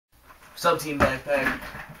What's up, Team Backpack?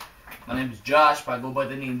 My name is Josh, but I go by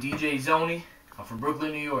the name Djzoni. I'm from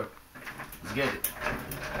Brooklyn, New York. Let's get it.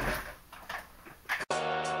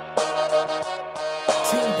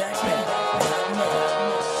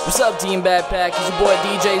 What's up, Team Backpack? It's your boy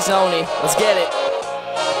Djzoni. Let's get it.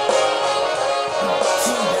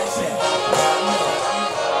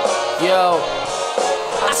 Yo,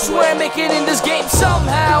 I swear I make it in this game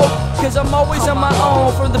somehow, cause I'm always on my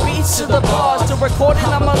own. From the beats to the bars to recording,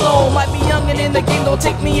 I'm alone. Might be young and in the game, don't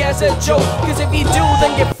take me as a joke, cause if you do,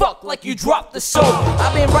 then get fucked like you dropped the soap.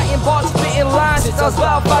 I've been writing bars, spitting lines since I was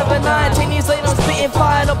about 5 and 9. 10 years later, I'm spitting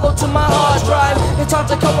fire, upload to my hard drive. It's hard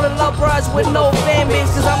to come with a love rise with no fan base,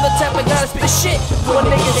 cause I'm the type of guy to spit shit when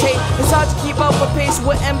niggas hate. It's hard to keep up with pace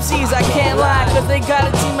with MCs, I can't lie, cause they got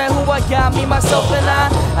a team at who I got, me, myself, and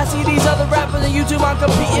I see these other rappers on YouTube I'm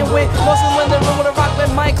competing with, mostly when they're with a rock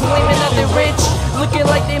with Mike, claiming that they're rich, looking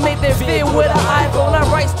like they made their fit with an iPhone. I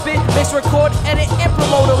write, spit, mix, record, edit, and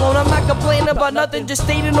promote alone. I'm not complaining about nothing, just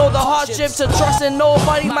stating all the hardships of trusting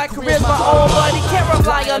nobody. My career's my own body, can't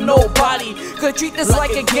rely on nobody. Could treat this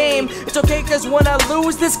like a game. It's okay, cause when I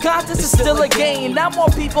lose, this contest is still a game. Now more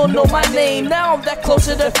people know my name, now I'm that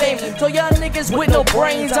closer to fame. So y'all niggas with no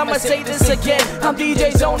brains, I'ma say this again. I'm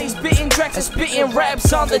Djzoni, spitting tracks and spitting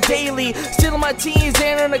raps on the daily, stealing my teens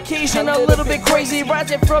and on occasion a little bit crazy,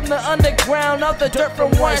 rising from the underground, out the dirt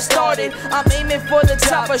from where I started. I'm aiming for the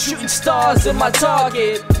top, I'm shooting stars in my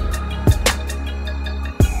target.